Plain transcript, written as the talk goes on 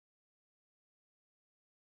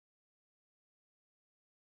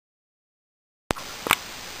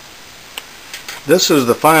This is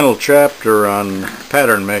the final chapter on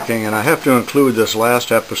pattern making, and I have to include this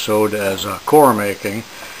last episode as core making.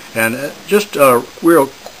 And just a real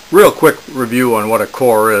quick review on what a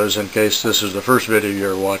core is, in case this is the first video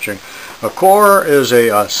you're watching. A core is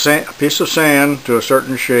a piece of sand to a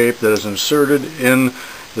certain shape that is inserted in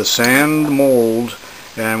the sand mold,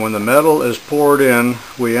 and when the metal is poured in,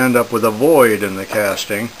 we end up with a void in the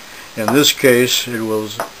casting. In this case,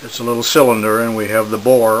 it's a little cylinder, and we have the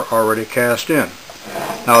bore already cast in.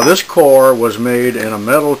 Now, this core was made in a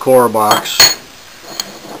metal core box.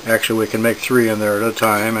 Actually, we can make 3 in there at a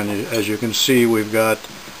time, and as you can see, we've got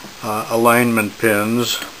alignment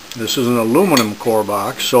pins. This is an aluminum core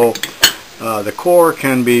box, so the core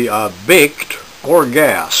can be baked or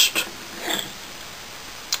gassed.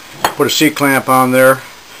 Put a C-clamp on there,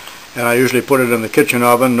 and I usually put it in the kitchen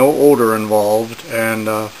oven, no odor involved, and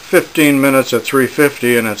 15 minutes at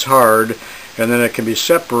 350, and it's hard, and then it can be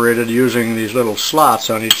separated using these little slots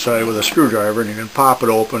on each side with a screwdriver, and you can pop it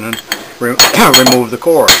open and remove the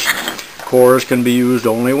cores. Cores can be used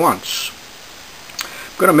only once.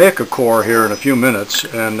 I'm going to make a core here in a few minutes,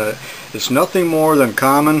 and it's nothing more than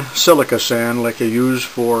common silica sand like you use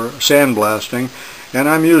for sandblasting, and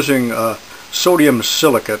I'm using sodium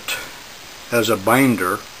silicate as a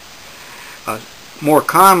binder, more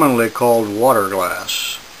commonly called water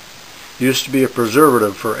glass. Used to be a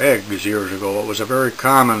preservative for eggs years ago. It was a very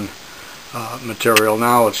common material.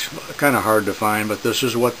 Now it's kind of hard to find, but this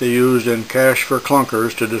is what they used in cash for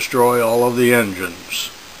clunkers to destroy all of the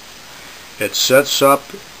engines. It sets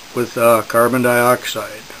up with carbon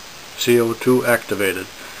dioxide, CO2 activated.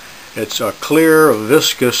 It's a clear,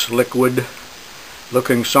 viscous liquid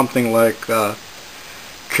looking something like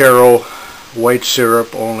Caro white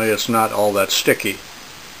syrup, only it's not all that sticky.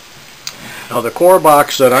 Now, the core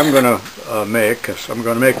box that I'm going to make, I'm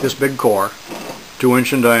going to make this big core,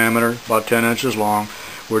 2-inch in diameter, about 10 inches long.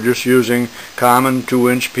 We're just using common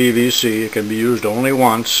 2-inch PVC. It can be used only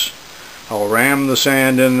once. I'll ram the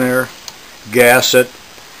sand in there, gas it,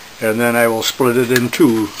 and then I will split it in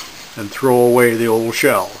 2 and throw away the old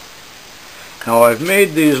shell. Now, I've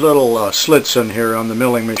made these little slits in here on the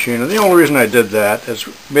milling machine, and the only reason I did that is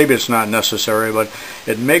maybe it's not necessary, but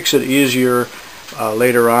it makes it easier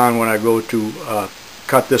later on when I go to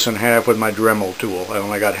cut this in half with my Dremel tool. I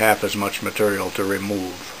only got half as much material to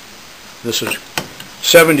remove. This is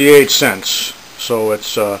 78 cents, so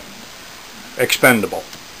it's expendable.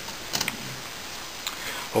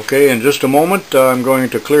 Okay, in just a moment I'm going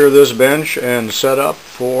to clear this bench and set up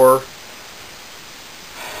for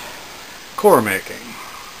core making.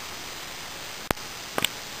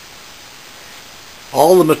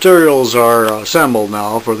 All the materials are assembled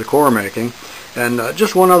now for the core making, and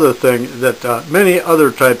just one other thing, that many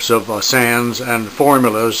other types of sands and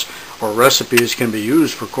formulas or recipes can be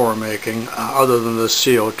used for core making other than the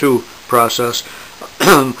CO2 process.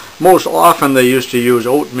 Most often they used to use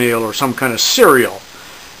oatmeal or some kind of cereal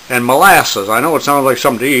and molasses. I know it sounds like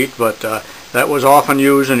something to eat, but that was often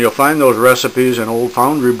used, and you'll find those recipes in old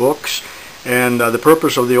foundry books. And the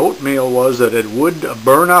purpose of the oatmeal was that it would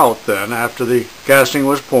burn out then after the casting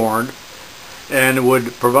was poured, and it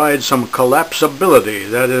would provide some collapsibility.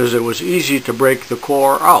 That is, it was easy to break the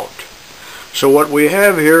core out. So what we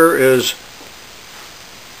have here is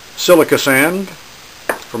silica sand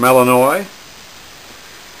from Illinois,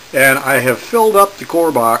 and I have filled up the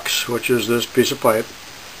core box, which is this piece of pipe,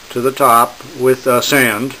 to the top with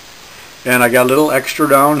sand. And I got a little extra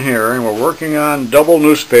down here, and we're working on double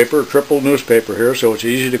newspaper, triple newspaper here, so it's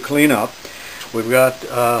easy to clean up. We've got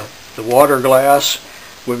the water glass,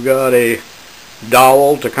 we've got a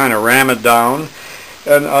dowel to kind of ram it down,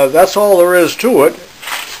 and that's all there is to it,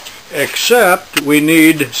 except we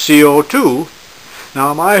need CO2.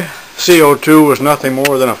 Now, my CO2 was nothing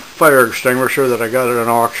more than a fire extinguisher that I got at an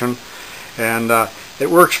auction, and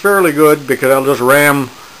it works fairly good because I'll just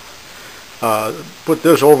put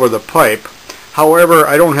this over the pipe. However,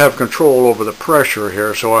 I don't have control over the pressure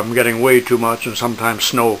here, so I'm getting way too much, and sometimes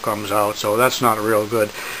snow comes out, so that's not real good.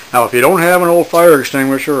 Now, if you don't have an old fire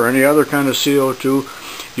extinguisher or any other kind of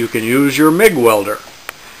CO2, you can use your MIG welder.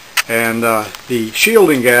 And the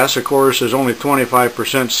shielding gas, of course, is only 25%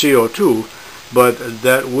 CO2, but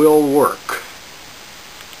that will work.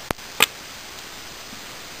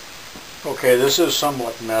 Okay, this is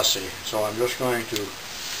somewhat messy, so I'm just going to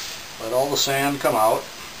let all the sand come out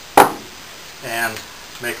and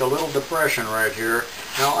make a little depression right here.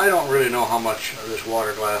 Now, I don't really know how much of this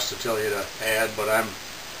water glass to tell you to add, but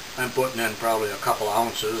I'm putting in probably a couple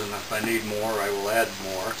ounces, and if I need more, I will add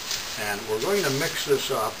more. And we're going to mix this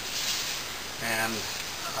up and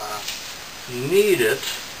knead it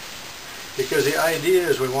because the idea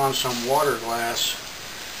is we want some water glass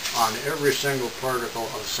on every single particle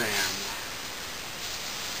of sand.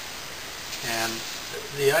 And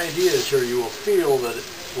the idea is here you will feel that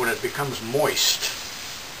when it becomes moist,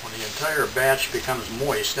 when the entire batch becomes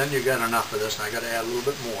moist, then you got enough of this, and I got to add a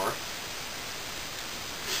little bit more.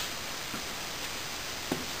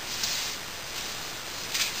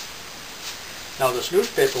 Now this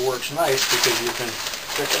newspaper works nice because you can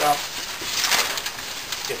pick it up,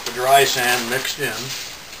 get the dry sand mixed in.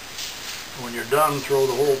 When you're done, throw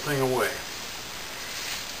the whole thing away.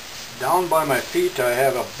 Down by my feet I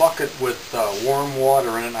have a bucket with warm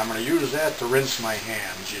water in it. I'm going to use that to rinse my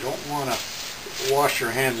hands. You don't want to wash your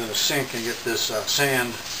hands in the sink and get this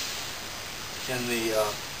sand in the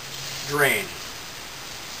drain.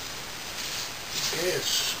 Okay,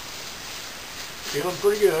 it's feeling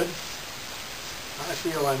pretty good. I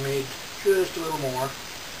feel I need just a little more.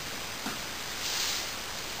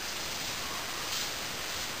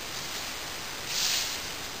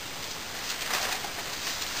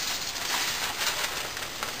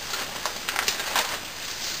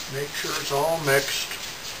 Make sure it's all mixed.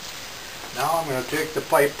 Now I'm going to take the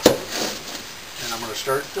pipe and I'm going to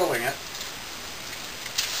start filling it.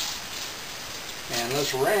 And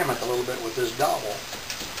let's ram it a little bit with this dowel.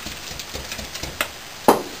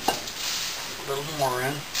 A little more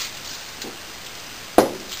in.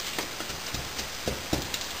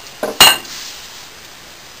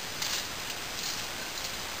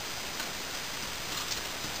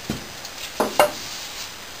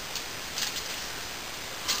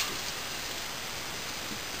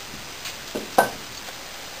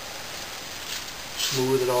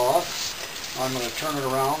 Smooth it off. I'm going to turn it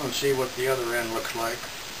around and see what the other end looks like.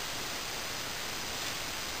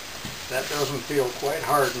 That doesn't feel quite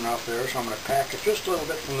hard enough there, so I'm going to pack it just a little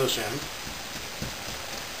bit from this end.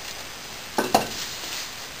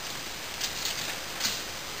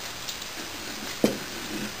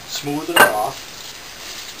 Smooth it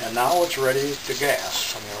off, and now it's ready to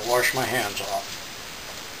gas. I'm going to wash my hands off.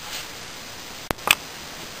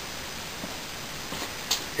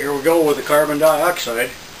 Here we go with the carbon dioxide.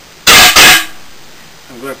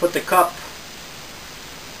 I'm going to put the cup.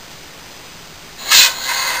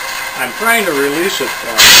 I'm trying to release it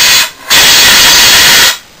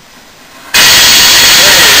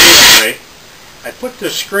evenly. I put the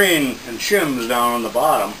screen and shims down on the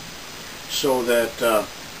bottom so that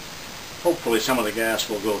hopefully some of the gas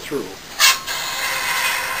will go through.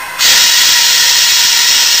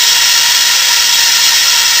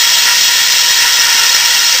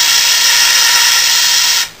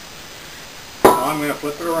 Now I'm going to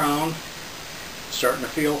flip it around. It's starting to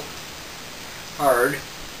feel hard.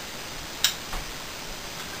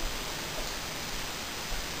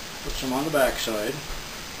 Put some on the back side.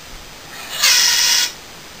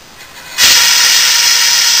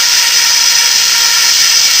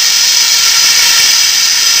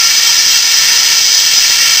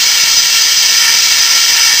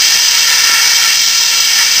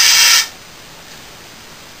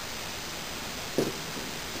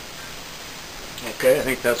 Okay, I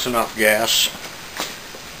think that's enough gas.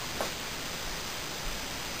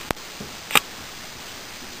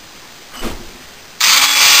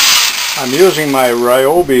 I'm using my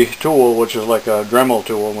Ryobi tool, which is like a Dremel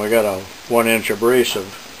tool, and we got a 1-inch abrasive,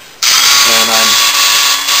 and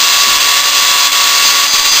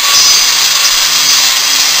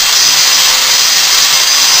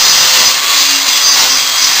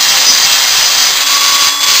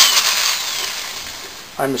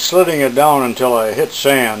I'm slitting it down until I hit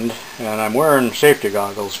sand, and I'm wearing safety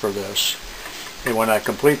goggles for this. And when I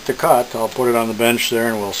complete the cut, I'll put it on the bench there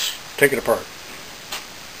and we'll take it apart.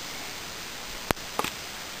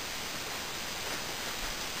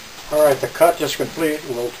 Alright, the cut is complete.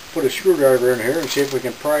 We'll put a screwdriver in here and see if we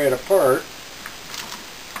can pry it apart.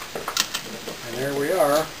 And there we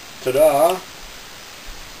are. Ta-da!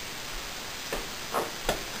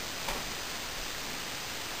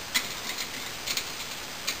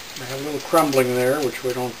 I have a little crumbling there, which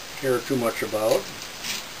we don't care too much about.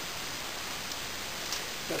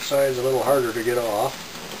 That side's a little harder to get off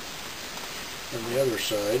than the other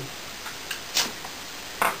side.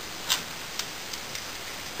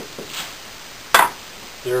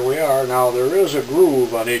 There we are. Now there is a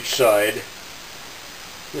groove on each side.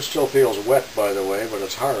 This still feels wet, by the way, but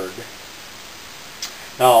it's hard.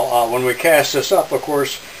 Now when we cast this up, of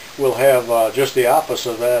course, we'll have just the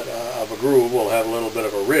opposite of that of a groove. We'll have a little bit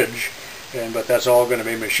of a ridge, but that's all going to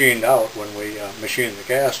be machined out when we machine the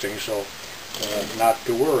casting, so not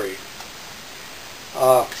to worry.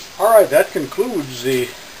 Alright, that concludes the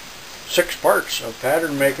 6 parts of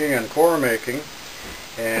pattern making and core making,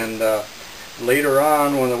 and later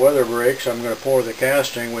on, when the weather breaks, I'm going to pour the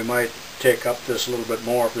casting. We might take up this a little bit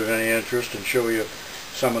more if there's any interest and show you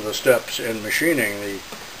some of the steps in machining the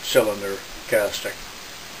cylinder casting.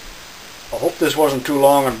 I hope this wasn't too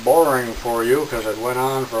long and boring for you, because it went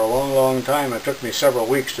on for a long time. It took me several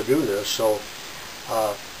weeks to do this. So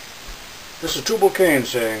this is tubalcain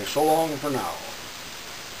saying so long for now.